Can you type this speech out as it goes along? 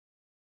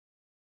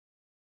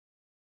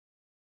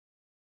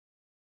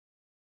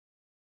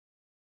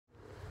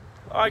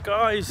Hi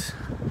guys,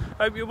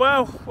 hope you're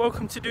well.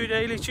 Welcome to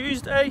DOdaily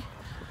Tuesday.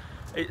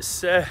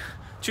 It's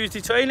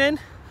Tuesday training,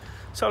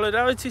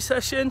 solidarity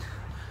session.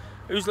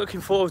 Who's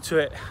looking forward to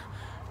it?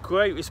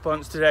 Great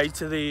response today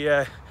to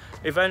the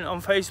event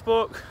on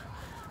Facebook.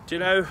 Do you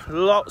know,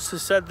 lots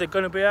have said they're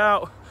going to be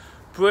out.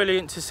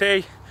 Brilliant to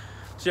see.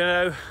 Do you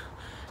know,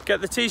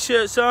 get the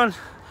t-shirts on,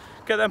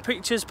 get them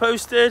pictures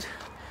posted.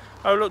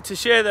 I would look to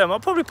share them. I'll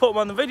probably put them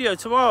on the video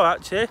tomorrow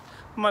actually. It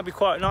might be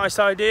quite a nice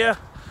idea.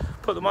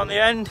 Put them on the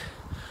end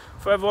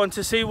for everyone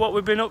to see what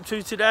we've been up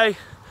to today.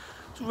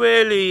 It's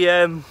really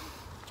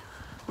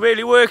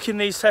working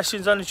these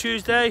sessions on a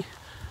Tuesday.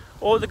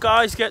 All the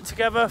guys get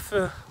together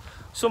for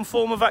some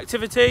form of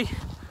activity,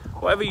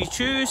 whatever you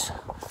choose.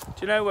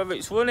 Do you know, whether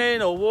it's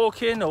running or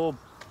walking or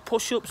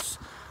push-ups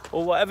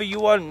or whatever you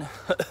want.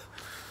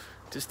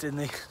 Just in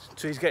the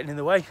trees getting in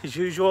the way as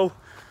usual.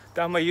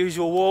 Down my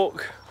usual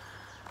walk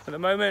at the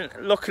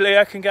moment. Luckily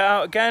I can get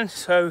out again,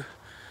 so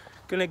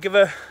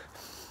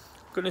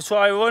gonna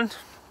try a run.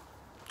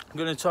 I'm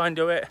gonna try and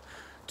do it.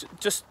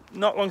 Just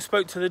not long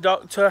spoke to the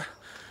doctor,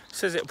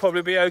 says it'll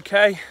probably be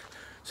okay,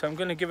 so I'm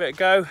gonna give it a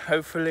go.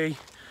 Hopefully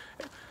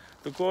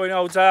the groin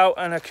holds out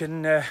and I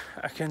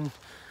can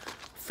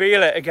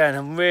feel it again.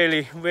 I'm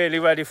really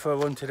ready for a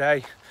run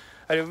today.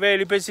 I had a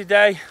really busy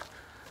day,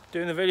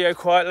 doing the video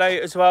quite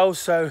late as well,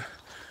 so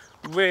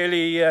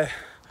really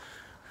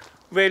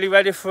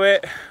ready for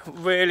it.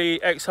 Really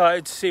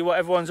excited to see what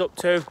everyone's up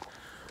to.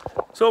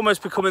 It's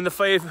almost becoming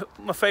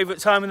my favourite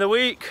time of the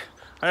week.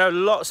 I know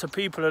lots of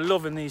people are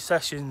loving these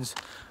sessions.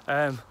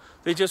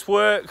 They just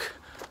work.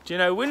 Do you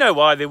know, we know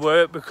why they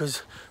work,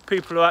 because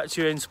people are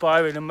actually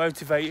inspiring and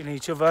motivating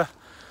each other.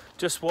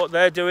 Just what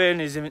they're doing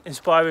is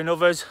inspiring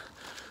others.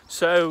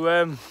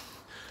 So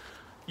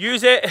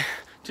use it.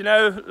 Do you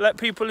know, let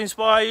people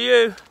inspire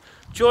you.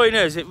 Join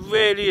us, it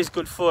really is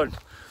good fun.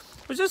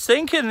 I was just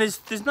thinking,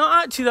 there's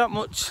not actually that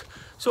much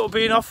sort of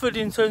being offered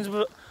in terms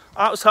of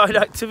outside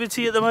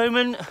activity at the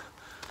moment.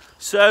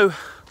 So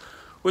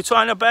we're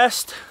trying our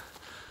best.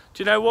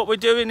 Do you know what we're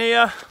doing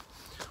here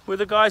with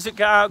the guys that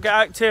get out, get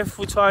active?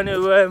 We're trying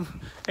to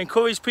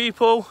encourage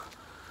people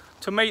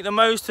to make the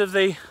most of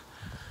the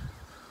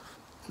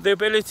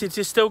ability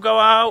to still go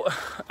out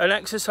and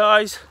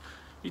exercise.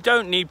 You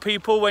don't need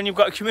people when you've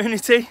got a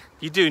community.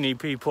 You do need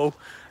people,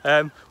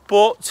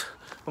 but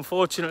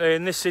unfortunately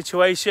in this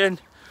situation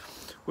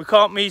we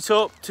can't meet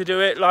up to do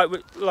it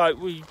like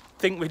we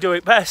think we do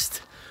it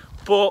best.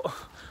 But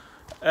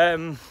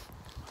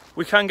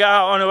we can get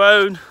out on our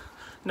own,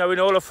 knowing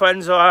all our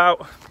friends are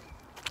out,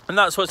 and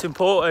that's what's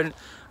important.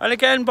 And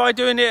again, by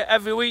doing it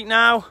every week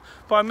now,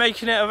 by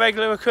making it a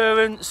regular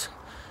occurrence,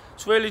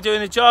 it's really doing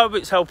the job.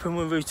 It's helping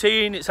with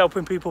routine, it's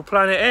helping people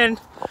plan it in,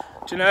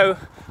 do you know,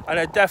 and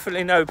I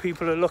definitely know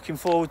people are looking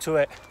forward to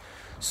it.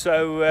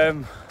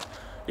 So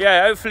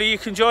yeah, hopefully you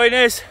can join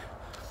us.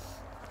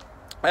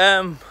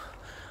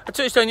 I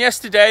touched on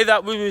yesterday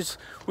that we was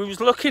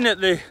looking at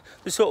the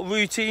sort of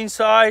routine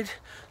side,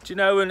 do you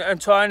know,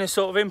 and trying to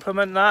sort of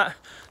implement that.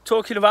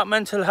 Talking about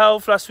mental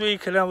health last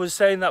week, and I was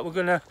saying that we're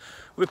going to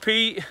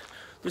repeat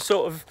the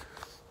sort of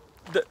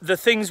the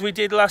things we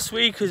did last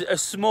week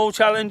as small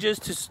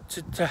challenges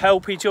to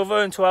help each other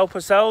and to help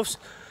ourselves.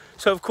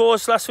 So of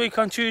course last week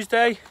on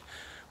Tuesday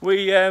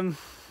we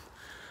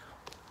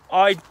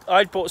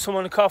I'd bought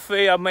someone a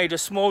coffee. I made a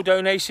small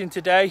donation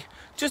today,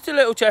 just a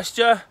little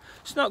gesture.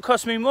 It's not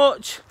cost me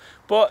much,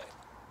 but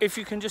if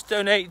you can just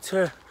donate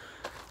to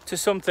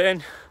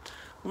something,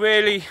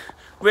 really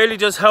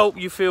does help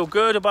you feel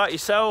good about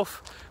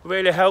yourself.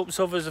 Really helps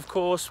others, of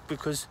course,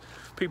 because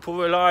people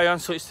rely on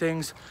such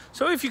things.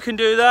 So if you can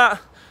do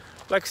that,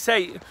 like I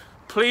say,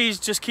 please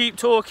just keep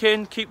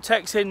talking, keep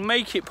texting,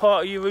 make it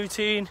part of your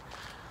routine.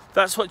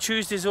 That's what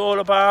Tuesday's all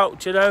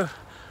about, you know.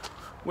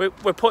 We're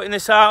putting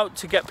this out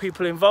to get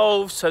people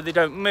involved so they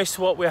don't miss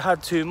what we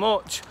had too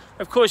much.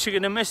 Of course you're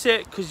going to miss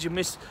it, because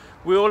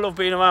we all love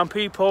being around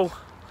people,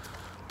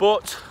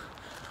 but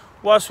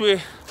whilst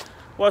we're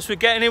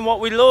getting in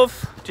what we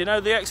love, do you know,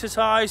 the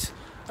exercise,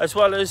 as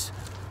well as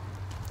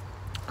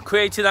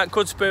creating that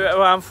good spirit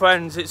around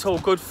friends, it's all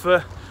good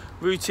for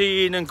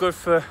routine and good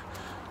for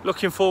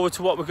looking forward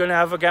to what we're going to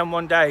have again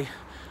one day.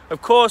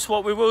 Of course,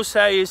 what we will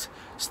say is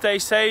stay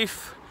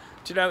safe.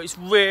 Do you know, it's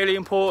really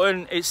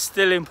important. It's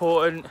still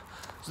important.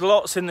 There's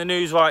lots in the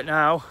news right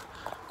now.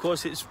 Of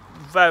course, it's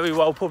very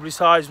well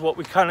publicised what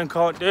we can and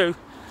can't do.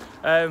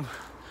 I've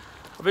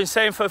been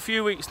saying for a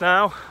few weeks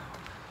now,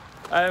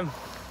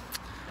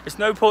 it's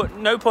no point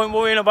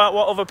worrying about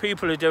what other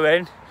people are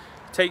doing.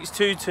 It takes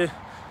two to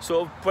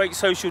sort of break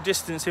social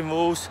distancing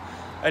rules,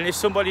 and if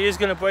somebody is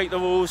going to break the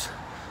rules,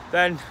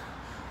 then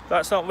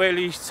that's not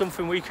really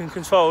something we can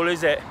control,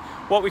 is it?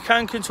 What we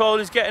can control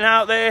is getting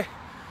out there,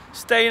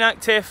 staying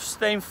active,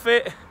 staying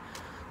fit,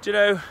 do you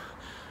know,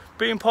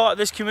 being part of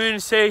this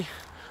community.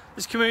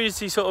 This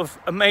community sort of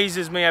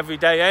amazes me every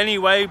day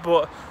anyway,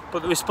 but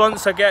the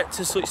response I get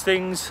to such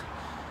things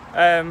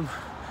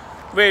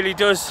really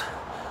does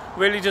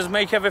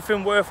make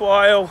everything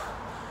worthwhile.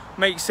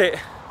 Makes it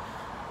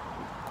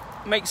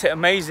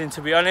amazing,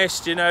 to be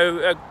honest. You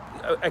know,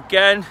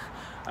 again,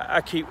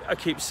 I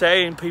keep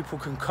saying people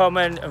can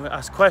comment and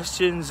ask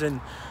questions and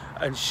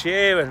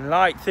share and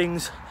like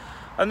things,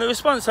 and the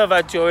response I've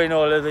had during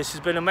all of this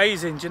has been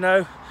amazing. You know,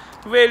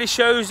 it really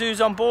shows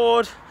who's on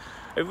board.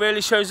 It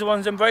really shows the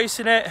ones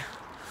embracing it.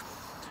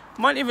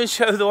 Might even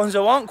show the ones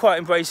who aren't quite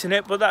embracing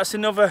it, but that's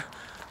another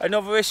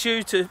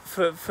issue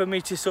for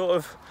me to sort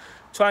of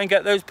try and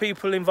get those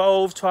people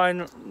involved, try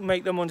and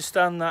make them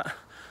understand that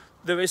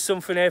there is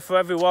something here for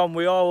everyone.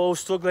 We are all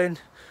struggling,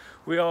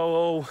 we are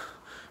all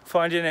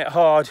finding it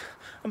hard,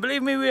 and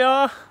believe me, we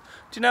are.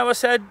 Do you know, I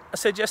said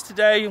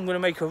yesterday I'm going to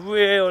make a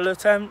real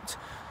attempt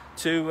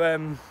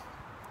to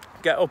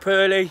get up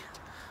early.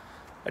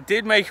 I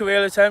did make a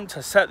real attempt.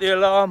 I set the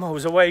alarm, I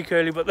was awake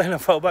early, but then I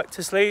fell back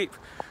to sleep.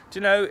 Do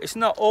you know, it's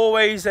not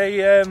always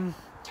you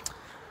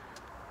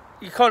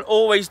can't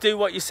always do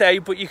what you say,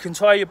 but you can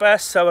try your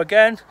best. So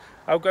again,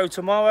 I'll go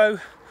tomorrow,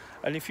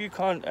 and if you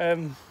can't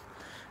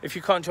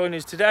join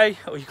us today,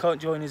 or you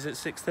can't join us at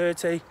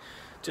 6:30,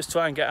 just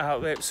try and get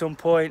out there at some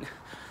point.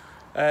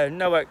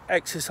 No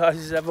exercise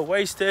is ever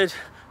wasted,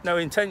 no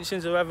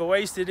intentions are ever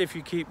wasted if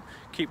you keep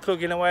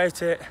plugging away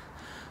at it.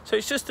 So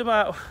it's just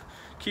about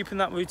keeping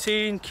that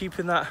routine,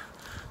 keeping that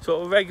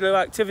sort of regular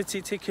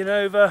activity ticking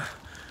over,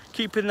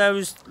 keeping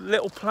those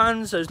little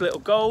plans, those little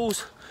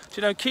goals.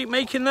 Do you know, keep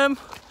making them.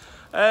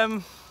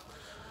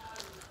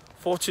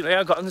 Fortunately,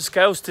 I got on the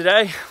scales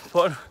today,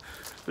 but a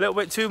little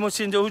bit too much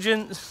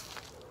indulgence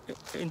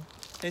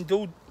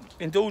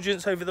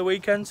over the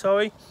weekend,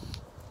 sorry.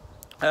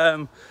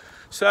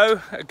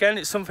 So again,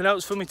 it's something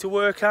else for me to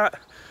work at,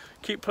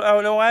 keep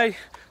plowing away.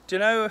 Do you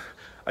know,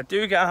 I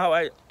do get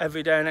out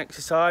every day and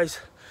exercise,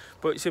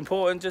 but it's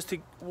important just to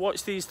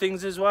watch these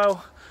things as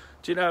well,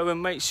 do you know,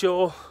 and make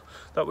sure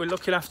that we're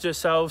looking after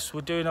ourselves,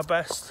 we're doing our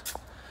best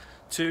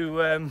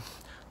to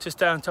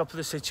stay on top of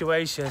the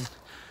situation.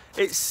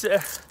 It's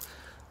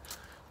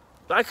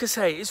like I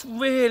say, it's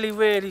really,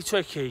 really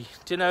tricky.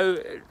 Do you know,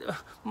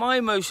 my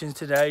emotions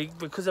today,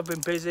 because I've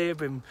been busy, I've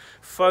been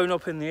thrown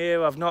up in the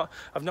air, I've not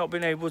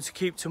been able to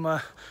keep to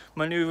my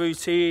new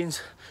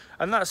routines,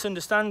 and that's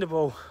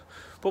understandable.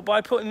 But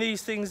by putting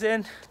these things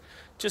in,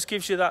 just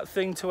gives you that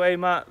thing to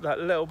aim at, that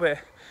little bit.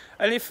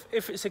 And if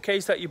it's a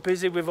case that you're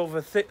busy with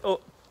other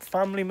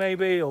family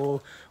maybe,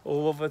 or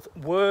other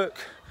work,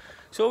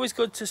 it's always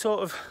good to sort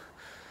of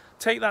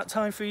take that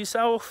time for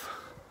yourself.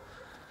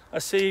 I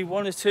see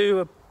one or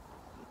two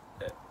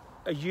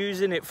are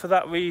using it for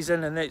that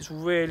reason, and it's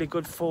really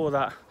good for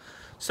that.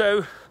 So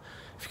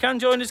if you can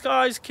join us,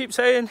 guys, keep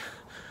saying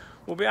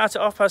we'll be out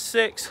at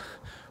 6:30.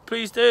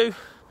 Please do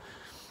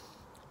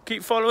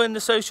keep following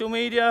the social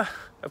media.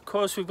 Of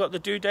course, we've got the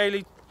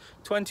DOdaily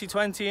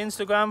 2020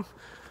 Instagram.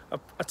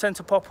 I tend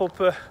to pop up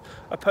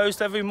a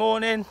post every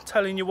morning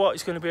telling you what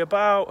it's going to be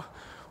about,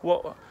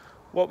 what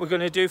we're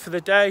going to do for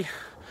the day.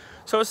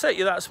 So I'll set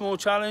you that small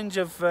challenge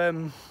of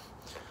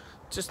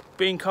just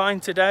being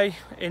kind today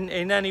in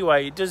any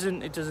way. It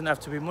doesn't have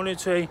to be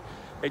monetary,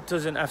 it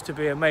doesn't have to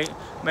be a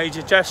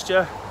major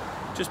gesture.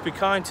 Just be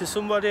kind to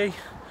somebody,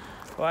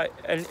 right?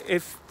 And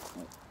if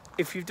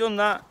you've done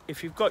that,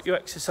 if you've got your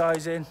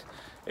exercise in,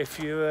 if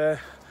you're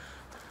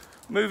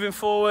moving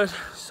forward,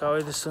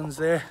 sorry the sun's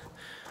there,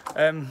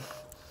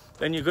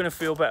 then you're going to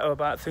feel better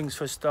about things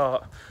for a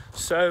start.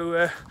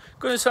 So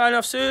going to sign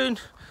off soon.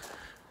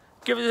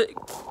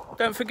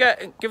 Don't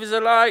forget, give us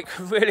a like,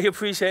 really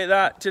appreciate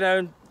that. You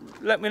know,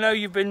 let me know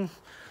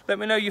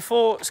your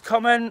thoughts,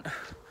 comment,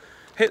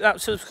 hit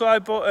that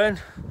subscribe button,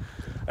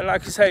 and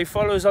like I say,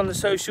 follow us on the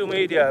social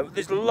media.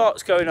 There's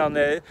lots going on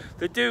there.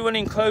 They do an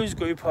enclosed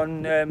group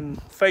on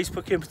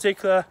Facebook in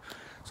particular.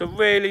 It's a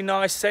really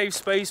nice safe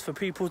space for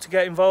people to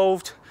get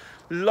involved.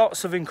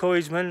 Lots of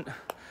encouragement.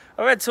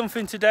 I read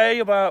something today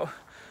about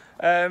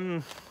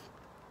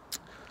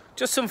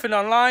just something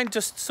online,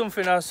 just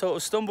something I sort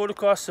of stumbled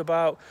across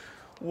about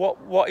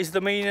what is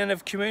the meaning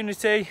of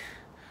community,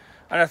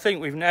 and I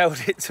think we've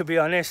nailed it, to be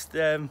honest.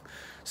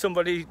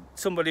 Somebody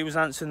was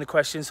answering the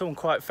question, someone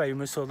quite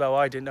famous, although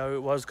I didn't know who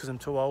it was because I'm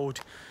too old,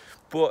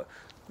 but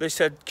they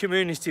said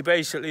community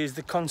basically is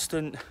the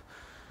constant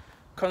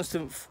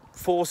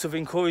force of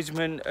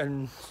encouragement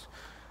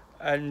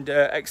and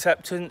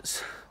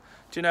acceptance,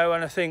 do you know,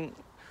 and I think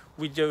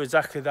we do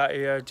exactly that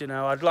here. Do you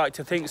know, I'd like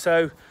to think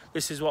so.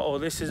 This is what all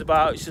this is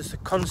about. It's just a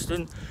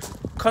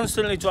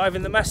constantly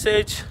driving the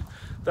message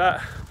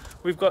that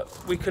we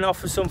can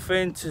offer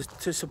something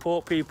to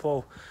support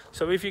people.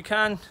 So if you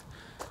can,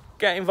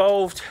 get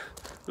involved.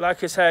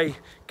 Like I say,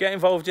 get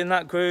involved in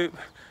that group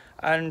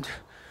and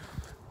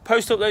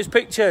post up those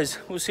pictures.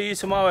 We'll see you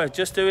tomorrow.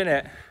 Just doing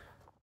it.